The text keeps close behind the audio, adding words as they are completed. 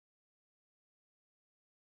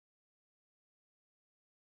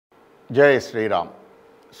Jai Sriram.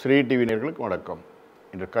 Sri TV நேயர்களுக்கு வணக்கம்.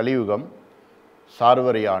 இன்று கலியுகம்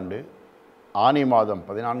சார்வரி ஆண்டு ஆனி மாதம்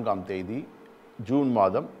 14ஆம் தேதி ஜூன்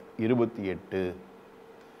மாதம் 28.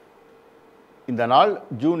 இந்த நாள்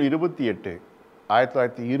ஜூன் 28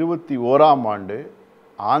 1921ஆம் ஆண்டு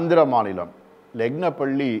ஆந்திர மாநிலம்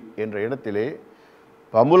லெக்னப்பள்ளி என்ற இடத்திலே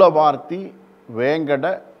பமுலபார்த்தி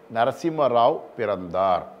வேங்கட நரசிம்மராவ்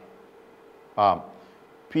பிறந்தார். ஆம்,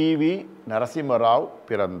 பி.வி. நரசிம்மராவ்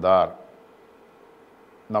பிறந்தார்.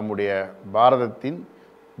 நம்முடைய பாரதத்தின்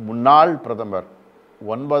முன்னாள் பிரதமர்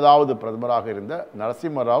 9வது பிரதமராக இருந்த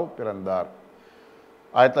நரசிம்மராவ் பிறந்தார்.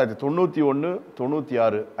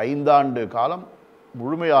 1991-96 5ஆண்டு காலம்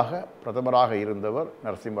முழுமையாக பிரதமராக இருந்தவர்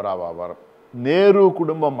நரசிம்மராவ் ஆவார். நேரு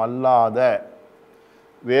குடும்பம் அல்லாத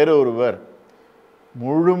வேறொருவர்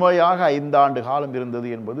முழுமையாக 5 ஆண்டு காலம் இருந்தது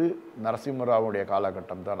என்பது நரசிம்மராவுடைய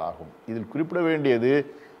காலகட்டம் தான் ஆகும். இதில் குறிப்பிட வேண்டியது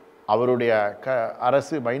அவருடைய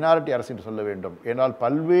அரசு மைனாரிட்டி அரசு என்று சொல்ல வேண்டும். ஏனால்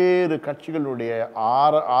பல்வேறு கட்சிகளுடைய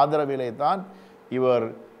ஆதரவிலே தான் இவர்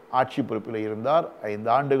ஆட்சி பொறுப்பில் இருந்தார். 5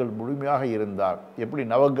 ஆண்டுகள் முழுமையாக இருந்தார். எப்படி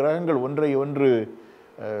நவகிரகங்கள் ஒன்றை ஒன்று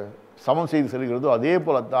சமன் செய்து செல்கிறதோ அதே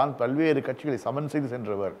போலத்தான் பல்வேறு கட்சிகளை சமன் செய்து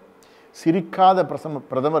சென்றவர். சிரிக்காத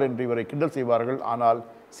பிரதமர் என்று இவரை கிண்டல் செய்வார்கள். ஆனால்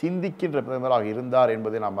சிந்திக்கின்ற பிரதமராக இருந்தார்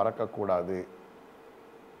என்பதை நாம் மறக்கக்கூடாது.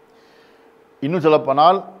 இன்னும்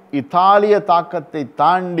சொல்லப்போனால் இத்தாலிய தாக்கத்தை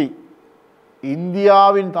தாண்டி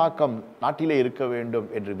இந்தியாவின் தாக்கம் நாட்டிலே இருக்க வேண்டும்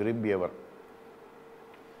என்று விரும்பியவர்.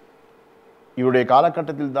 இவருடைய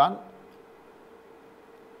காலகட்டத்தில் தான்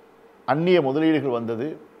அந்நிய முதலீடுகள் வந்தது,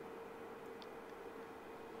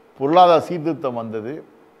 பொருளாதார சீர்திருத்தம் வந்தது,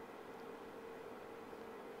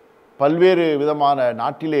 பல்வேறு விதமான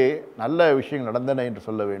நாட்டிலே நல்ல விஷயங்கள் நடந்தன என்று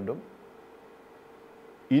சொல்ல வேண்டும்.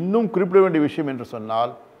 இன்னும் குறிப்பிட வேண்டிய விஷயம் என்று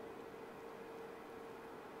சொன்னால்,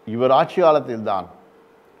 இவர் ஆட்சி காலத்தில்தான்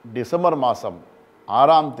டிசம்பர் மாதம்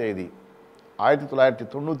 6ஆம் தேதி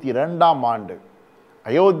 1992ஆம் ஆண்டு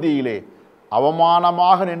அயோத்தியிலே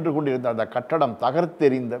அவமானமாக நின்று கொண்டிருந்த அந்த கட்டடம்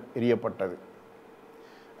எரியப்பட்டது.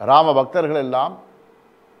 ராம பக்தர்கள் எல்லாம்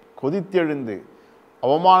கொதித்தெழுந்து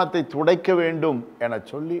அவமானத்தை துடைக்க வேண்டும் என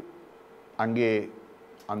சொல்லி அங்கே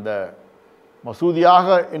அந்த மசூதியாக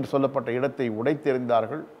என்று சொல்லப்பட்ட இடத்தை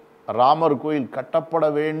உடைத்தெறிந்தார்கள். ராமர் கோயில் கட்டப்பட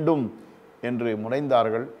வேண்டும் என்று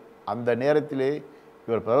முனைந்தார்கள். அந்த நேரத்திலே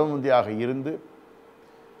இவர் பிரதம மந்திரியாக இருந்து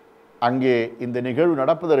அங்கே இந்த நிகழ்வு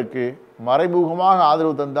நடப்பதற்கு மறைமுகமாக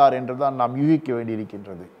ஆதரவு தந்தார் என்றுதான் நாம் யூகிக்க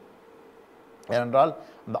வேண்டியிருக்கின்றது. ஏனென்றால்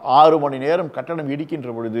அந்த 6 மணி நேரம் கட்டணம் இடிக்கின்ற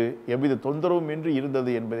பொழுது எவ்வித தொந்தரவும் இன்றி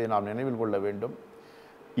இருந்தது என்பதை நாம் நினைவில் கொள்ள வேண்டும்.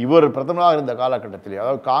 இவர் பிரதமராக இருந்த காலகட்டத்திலே,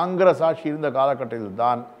 அதாவது காங்கிரஸ் ஆட்சி இருந்த காலகட்டத்தில்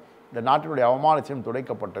தான் இந்த நாட்டினுடைய அவமானம்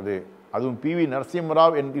துடைக்கப்பட்டது. அதுவும் பி.வி.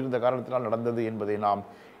 நரசிம்மராவ் இருந்த காரணத்தினால் நடந்தது என்பதை நாம்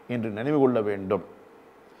இன்று நினைவு கொள்ள வேண்டும்.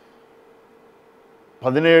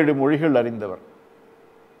 17 மொழிகள் அறிந்தவர்.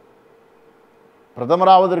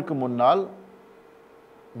 பிரதமராவதற்கு முன்னால்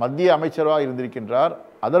மத்திய அமைச்சராக இருந்திருக்கின்றார்.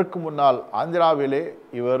 அதற்கு முன்னால் ஆந்திராவிலே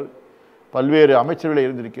இவர் பல்வேறு அமைச்சர்களை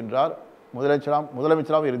இருந்திருக்கின்றார்.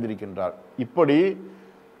 முதலமைச்சராக இருந்திருக்கின்றார். இப்படி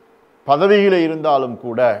பதவியில் இருந்தாலும்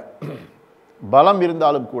கூட, பலம்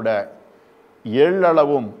இருந்தாலும் கூட,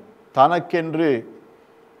 எள்ளளவும் தனக்கென்று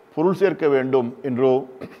பொருள் சேர்க்க வேண்டும் என்றோ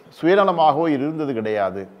சுயநலமாகவோ இருந்தது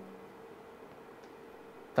கிடையாது.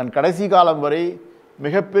 தன் கடைசி காலம் வரை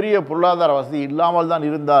மிகப்பெரிய பொருளாதார வசதி இல்லாமல் தான்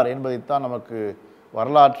இருந்தார் என்பதைத்தான் நமக்கு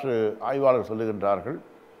வரலாற்று ஆய்வாளர்கள் சொல்லுகின்றார்கள்.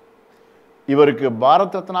 இவருக்கு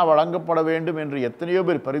பாரத் ரத்னா வழங்கப்பட வேண்டும் என்று எத்தனையோ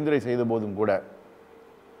பேர் பரிந்துரை செய்த போதும் கூட,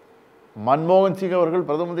 மன்மோகன் சிங் அவர்கள்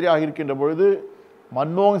பிரதம மந்திரியாக இருக்கின்ற பொழுது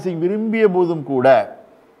மன்மோகன் சிங் விரும்பிய போதும் கூட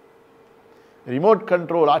ரிமோட்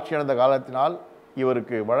கண்ட்ரோல் ஆட்சி நடந்த காலத்தினால்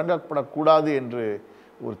இவருக்கு வழங்கப்படக்கூடாது என்று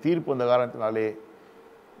ஒரு தீர்ப்பு வந்த காரணத்தினாலே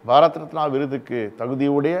பாரத் ரத்னா விருதுக்கு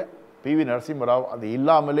தகுதியுடைய பி.வி. நரசிம்மராவ் அது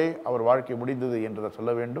இல்லாமலே அவர் வாழ்க்கை முடிந்தது என்றதை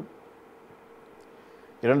சொல்ல வேண்டும்.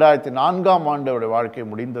 2004ஆம் ஆண்டு அவருடைய வாழ்க்கை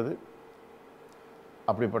முடிந்தது.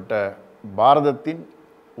 அப்படிப்பட்ட பாரதத்தின்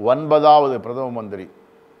 9வது பிரதம மந்திரி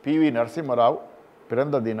பி.வி. நரசிம்மராவ்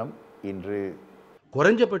பிறந்த தினம் இன்று.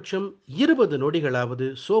 குறைஞ்சபட்சம் 20 நொடிகளாவது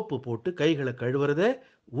சோப்பு போட்டு கைகளை கழுவுறத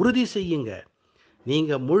உறுதி செய்யுங்க.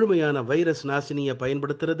 நீங்க முழுமையான வைரஸ் நாசினியை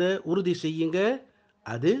பயன்படுத்துறத உறுதி செய்யுங்க.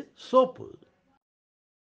 அது சோப்பு.